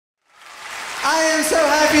I am so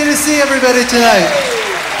happy to see everybody tonight.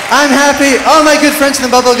 I'm happy. All my good friends in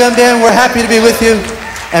the Bubblegum Band, we're happy to be with you.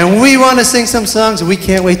 And we want to sing some songs, and we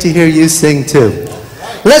can't wait to hear you sing too.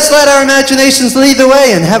 Let's let our imaginations lead the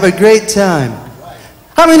way and have a great time.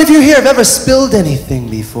 How many of you here have ever spilled anything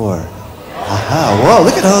before? Aha, whoa,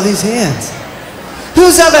 look at all these hands.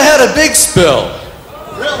 Who's ever had a big spill?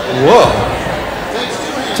 Whoa.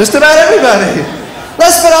 Just about everybody.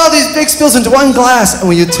 Let's put all these big spills into one glass, and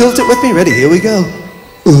will you tilt it with me? Ready? Here we go.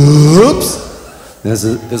 Oops. There's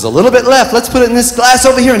a little bit left. Let's put it in this glass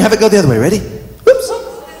over here and have it go the other way. Ready? Whoops.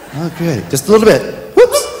 Oh, great. Just a little bit.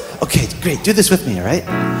 Whoops. Okay, great. Do this with me, all right?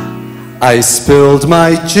 I spilled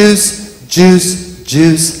my juice, juice,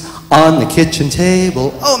 juice on the kitchen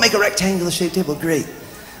table. Oh, make a rectangular shaped table. Great.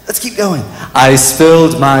 Let's keep going. I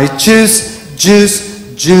spilled my juice,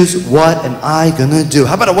 juice, juice. What am I gonna do?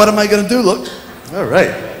 How about a what am I gonna do? Look. All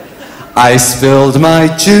right. I spilled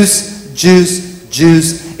my juice, juice,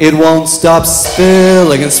 juice. It won't stop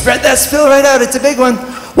spilling. And spread that spill right out. It's a big one.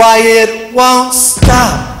 Why, it won't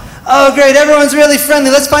stop. Oh, great. Everyone's really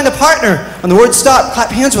friendly. Let's find a partner. When the word stop, clap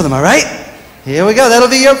hands with them, all right? Here we go. That'll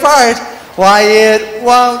be your part. Why, it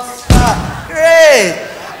won't stop. Great.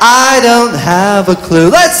 I don't have a clue.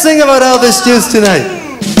 Let's sing about Elvis Juice tonight.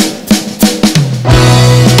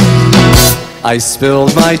 I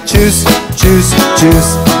spilled my juice, juice,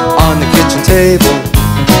 juice on the kitchen table.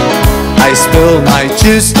 I spilled my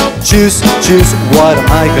juice, juice, juice. What am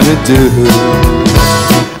I gonna do?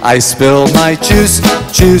 I spilled my juice,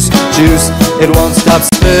 juice, juice. It won't stop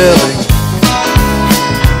spilling.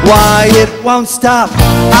 Why, it won't stop.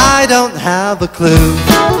 I don't have a clue.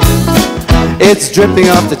 It's dripping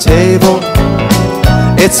off the table.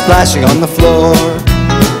 It's splashing on the floor.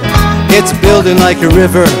 It's building like a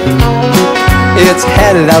river. It's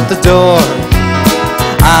headed out the door.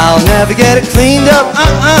 I'll never get it cleaned up,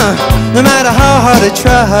 no matter how hard I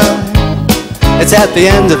try. It's at the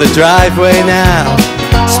end of the driveway now.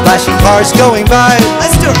 Splashing cars going by.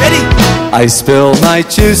 Let's do it, ready? I spill my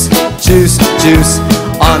juice, juice, juice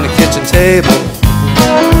on the kitchen table.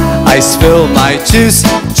 I spill my juice,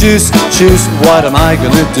 juice, juice. What am I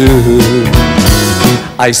gonna do?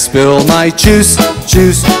 I spill my juice,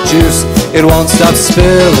 juice, juice. It won't stop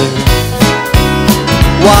spilling.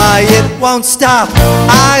 Why, it won't stop.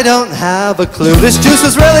 I don't have a clue. This juice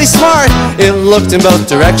was really smart. It looked in both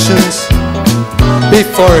directions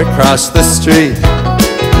before it crossed the street.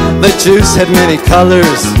 The juice had many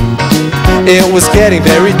colors. It was getting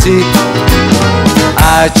very deep.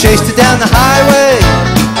 I chased it down the highway,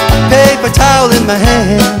 paper towel in my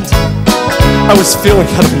hand. I was feeling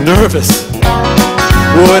kind of nervous.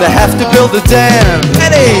 Would I have to build a dam?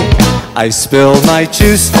 Ready? I spilled my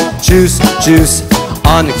juice, juice, juice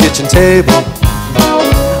on the kitchen table.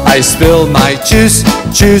 I spilled my juice,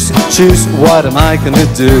 juice, juice. What am I gonna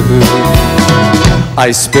do?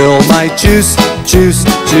 I spilled my juice, juice,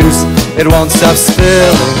 juice. It won't stop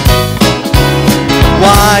spilling.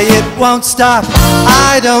 Why, it won't stop.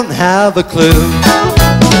 I don't have a clue.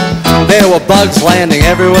 There were bugs landing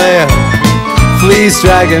everywhere, fleas,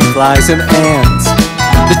 dragonflies, and ants.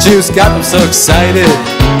 The juice got them so excited.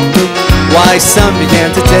 Why, some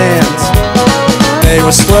began to dance. They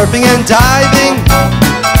were slurping and diving.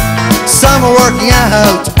 Some were working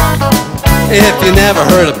out. If you never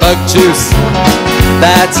heard of bug juice,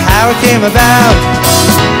 that's how it came about.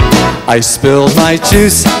 I spilled my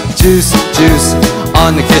juice, juice, juice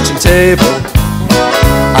on the kitchen table.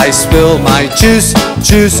 I spilled my juice,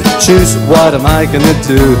 juice, juice. What am I gonna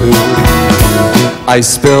do? I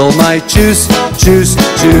spilled my juice, juice,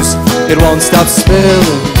 juice. It won't stop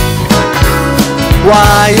spilling.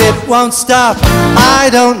 Why, it won't stop. I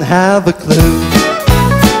don't have a clue.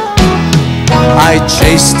 I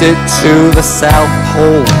chased it to the South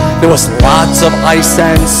Pole. There was lots of ice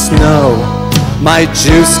and snow. My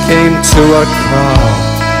juice came to a crawl.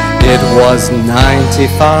 It was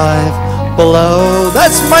 95 below.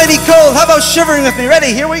 That's mighty cold. How about shivering with me?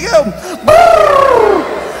 Ready? Here we go.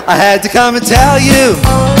 I had to come and tell you.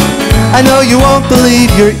 I know you won't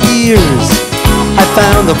believe your ears. I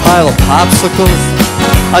found a pile of popsicles,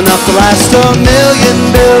 enough to last a million,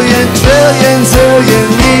 billion, trillion, zillion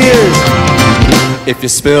years. If you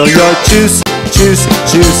spill your juice, juice,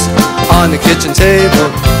 juice on the kitchen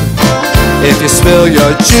table. If you spill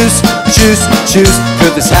your juice, juice, juice,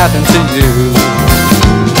 could this happen to you?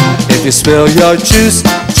 If you spill your juice,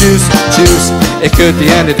 juice, juice, it could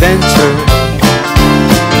be an adventure.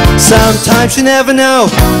 Sometimes you never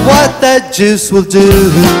know what that juice will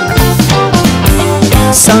do.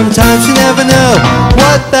 Sometimes you never know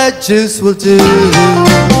what that juice will do.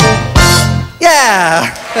 Yeah!